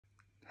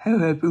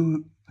Hello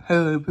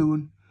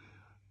everyone.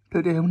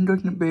 Today I'm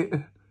doing a bit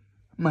of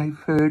my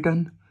third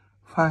and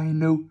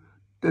final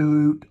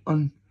route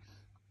on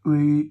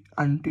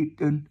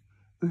re-antigen.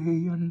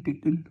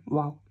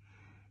 Wow,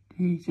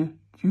 these are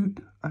cute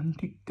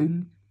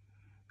antigens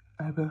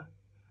ever.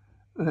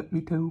 Let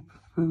me tell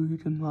the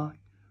reason why.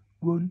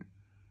 One,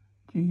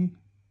 G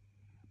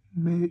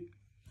made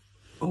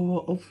a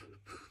lot of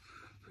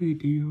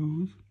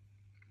videos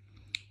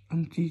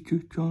and she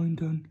just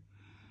joined on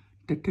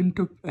the 10th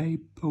of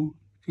April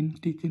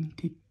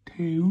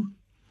 2022.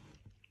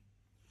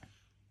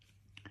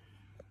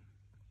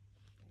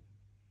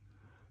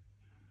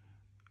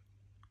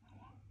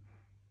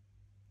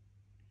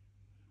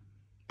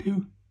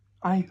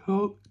 I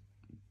hope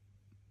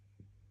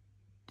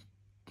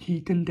she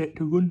can get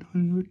to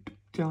 100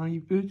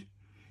 divers.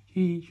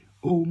 She's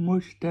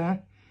almost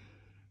there.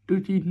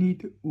 Does she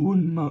need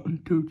one more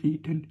until she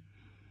can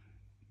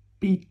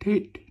beat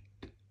it?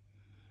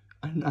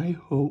 And I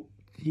hope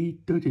she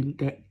doesn't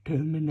get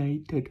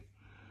terminated.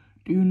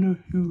 Do you know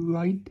who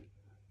write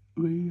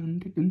Ray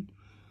Anderson?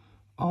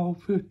 All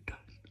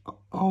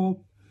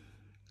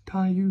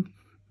Ty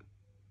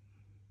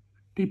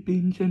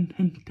Dickinson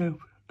himself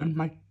and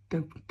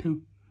myself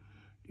too.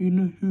 Do you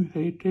know who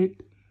hated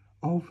it?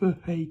 All the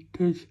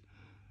haters.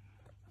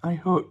 I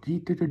hope she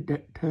doesn't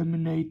get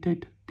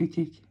terminated. This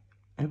is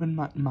Evan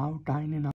McMahon dining out.